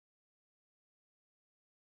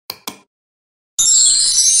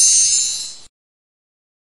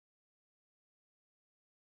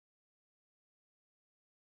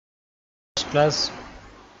class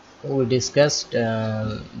we discussed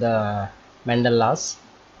the Mendel laws.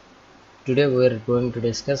 Today we are going to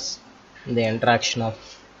discuss the interaction of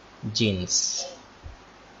genes.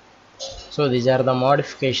 So these are the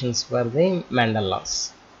modifications for the Mendel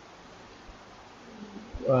laws.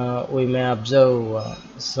 We may observe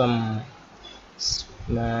some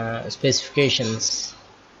specifications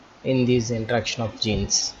in these interaction of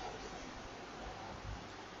genes.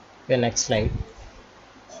 Okay, next slide.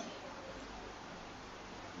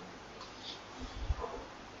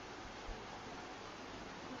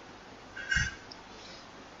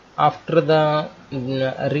 After the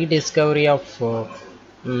rediscovery of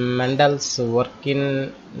Mendel's work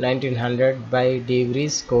in 1900 by De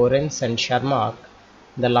Vries, Correns and Sharmak,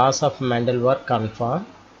 the laws of Mendel were confirmed.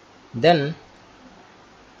 Then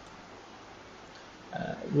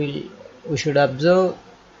we should observe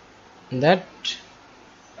that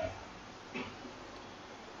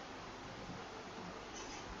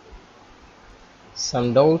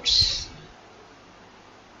some doubts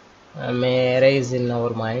may arise in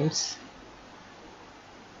our minds.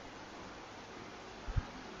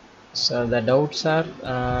 So the doubts are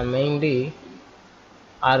mainly,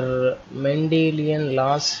 are Mendelian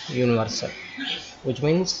laws universal, which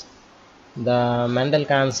means the Mendel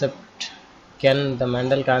concept, can the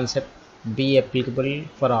Mendel concept be applicable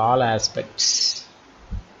for all aspects?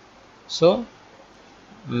 So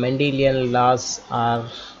Mendelian laws are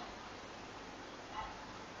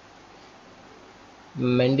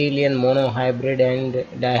Mendelian monohybrid and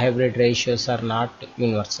dihybrid ratios are not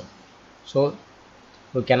universal. So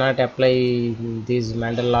we cannot apply these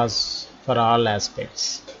Mendel laws for all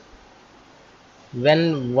aspects.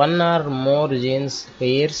 When one or more genes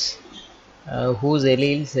pairs whose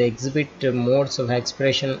alleles exhibit modes of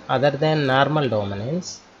expression other than normal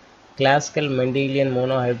dominance, classical Mendelian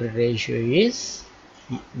monohybrid ratio is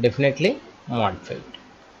definitely modified.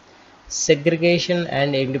 Segregation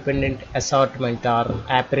and independent assortment are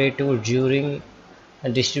apparative during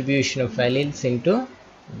distribution of alleles into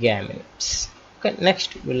gametes. Okay,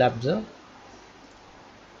 next we'll observe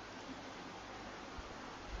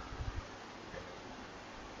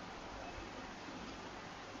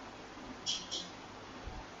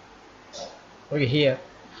okay, here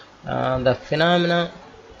the phenomena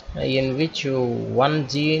in which one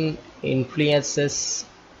gene influences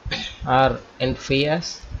or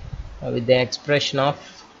interferes with the expression of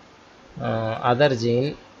other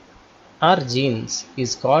gene or genes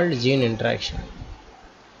is called gene interaction.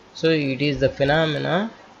 So it is the phenomena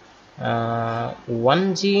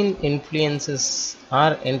one gene influences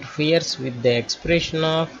or interferes with the expression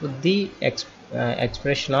of the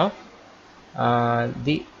expression of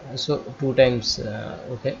the, so two times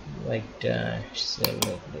okay, like say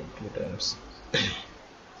two times.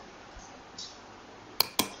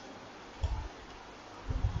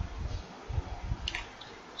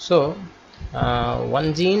 So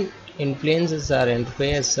one gene influences or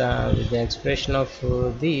interferes with the expression of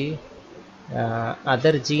the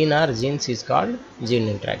other gene or genes is called gene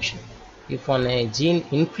interaction. If on a gene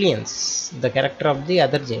influences the character of the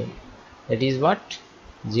other gene, that is what?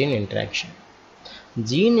 Gene interaction.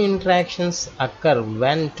 Gene interactions occur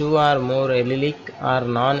when two or more allelic or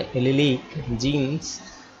non-allelic genes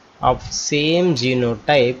of same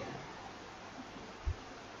genotype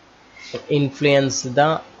influence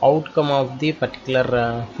the outcome of the particular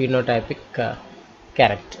phenotypic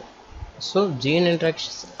character. So gene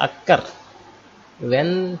interactions occur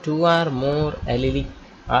when two or more allelic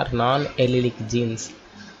or non-allelic genes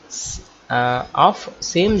of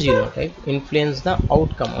same genotype influence the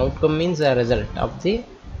outcome. Outcome means a result of the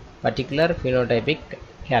particular phenotypic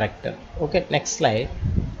character. Okay, next slide.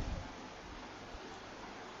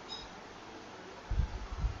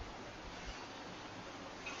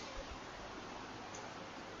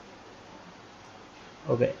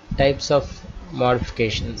 Okay, types of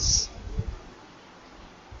modifications.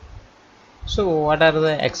 So what are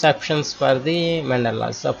the exceptions for the Mendel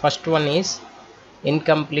laws? The first one is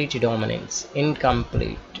incomplete dominance.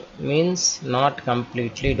 Incomplete means not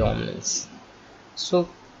completely dominance. So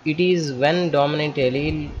it is when dominant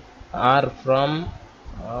allele are from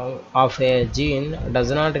of a gene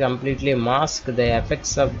does not completely mask the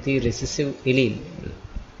effects of the recessive allele.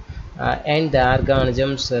 And the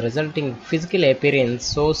organisms resulting physical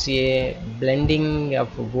appearance shows a blending of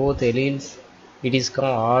both alleles. It is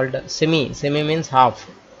called semi means half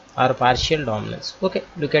or partial dominance. Okay,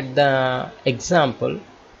 look at the example,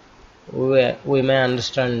 we may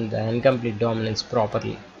understand the incomplete dominance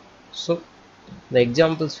properly. So the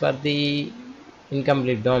examples for the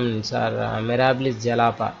incomplete dominance are Mirabilis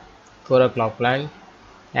jalapa, 4 o'clock plant,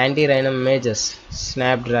 Antirrhinum majus,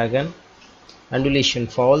 snapdragon, undulation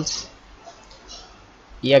falls,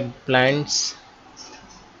 eggplants,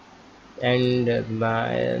 and the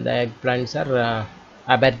eggplants are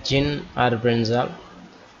aubergine or brinjal,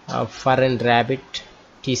 fur and rabbit,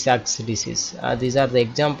 Tay-Sachs disease. These are the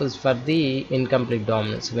examples for the incomplete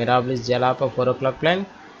dominance. Mirabilis jalapa 4 o'clock plant,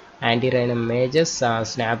 Antirrhinum majus,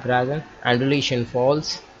 snapdragon, undulation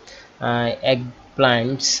falls,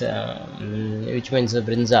 eggplants, which means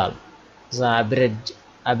brinjal,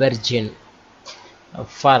 aubergine,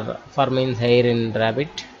 fur means hair in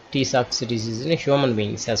rabbit, Tay-Sachs disease in human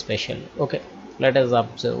beings especially. Okay, let us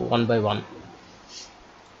observe one by one.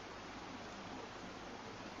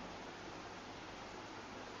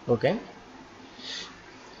 Okay,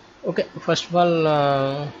 first of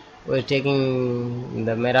all, we're taking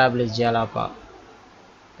the Mirabilis jalapa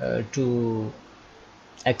to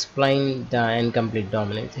explain the incomplete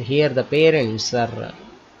dominance. Here the parents are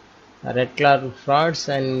red colored flowers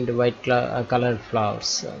and white colored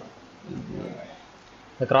flowers.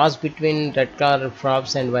 The cross between red colored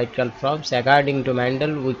flowers and white colored flowers, according to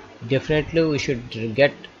Mendel, we should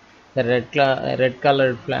get the red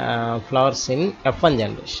colored flowers in F1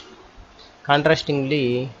 generation.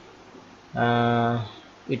 Contrastingly,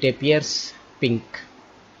 it appears pink.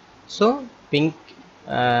 So pink,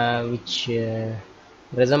 which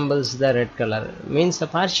resembles the red color, means a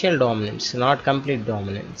partial dominance, not complete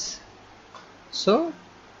dominance. So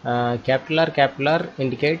capital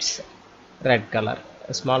indicates red color,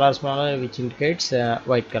 smaller which indicates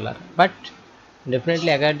white color. But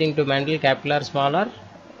definitely, according to Mendel, capital smaller,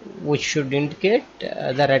 which should indicate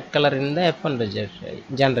the red color in the F1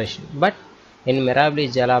 generation. But in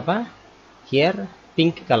Mirabilis jalapa, here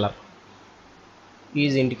pink color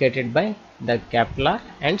is indicated by the capital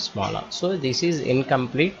and smaller. So this is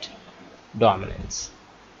incomplete dominance.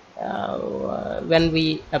 When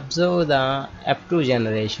we observe the F2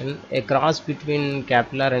 generation, a cross between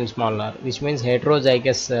capital and smaller, which means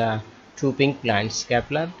heterozygous two pink plants,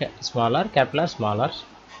 capital smaller,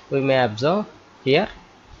 we may observe here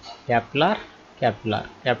capital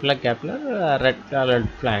red colored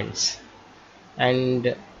plants,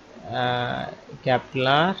 and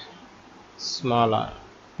capital smaller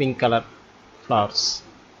pink color flowers,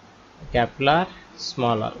 capital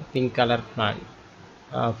smaller pink color plant,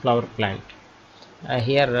 flower plant.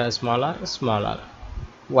 Here smaller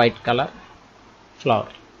white color flower.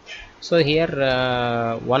 So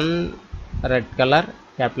here one red color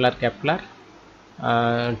capital,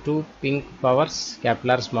 two pink flowers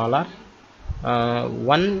capital smaller,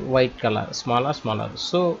 one white color smaller.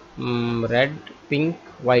 So red, pink,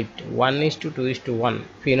 white 1:2:1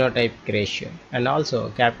 phenotypic ratio, and also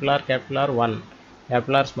capital 1,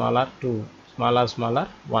 capital smaller 2, smaller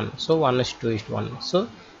 1, so 1:2:1. So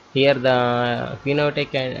here the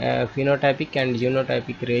phenotypic and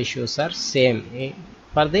genotypic ratios are same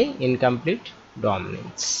for the incomplete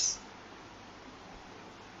dominance.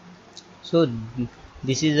 So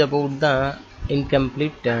this is about the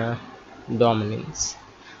incomplete dominance.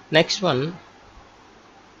 Next one,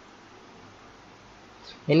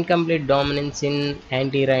 incomplete dominance in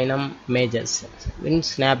Antirrhinum majus in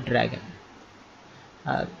snapdragon.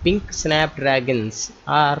 Pink snapdragons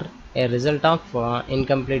are a result of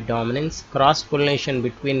incomplete dominance. Cross pollination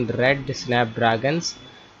between red snapdragons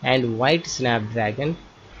and white snapdragon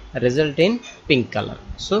result in pink color.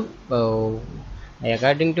 So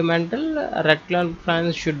according to Mendel, red color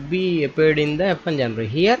plants should be appeared in the F1 genre.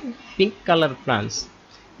 Here pink color plants.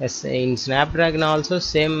 Yes, in snapdragon also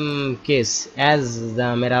same case as the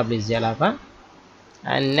Mirabilis jalapa.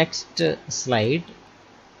 And next slide.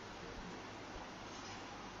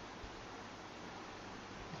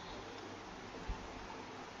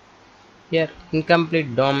 Here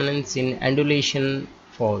incomplete dominance in undulation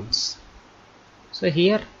falls. So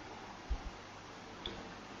here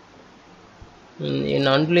in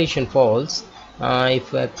undulation falls,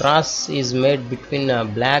 if a cross is made between a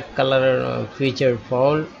black color featured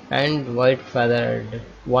fowl and white feathered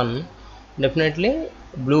one, definitely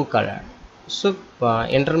blue color. So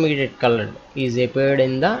intermediate colored is appeared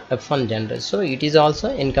in the F1 genre, so it is also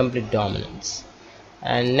incomplete dominance.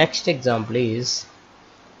 And next example is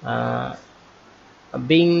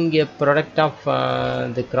being a product of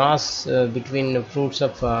the cross between fruits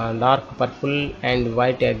of dark purple and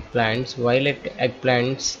white eggplants. Violet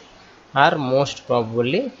eggplants are most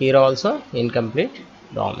probably here also incomplete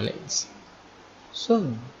dominance.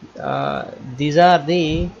 So these are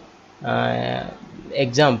the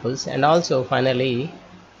examples. And also finally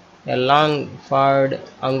a long furred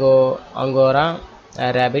angora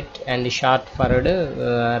rabbit and short furred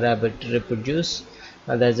rabbit reproduce.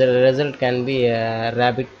 The result can be a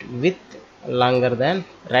rabbit with longer than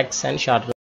legs and short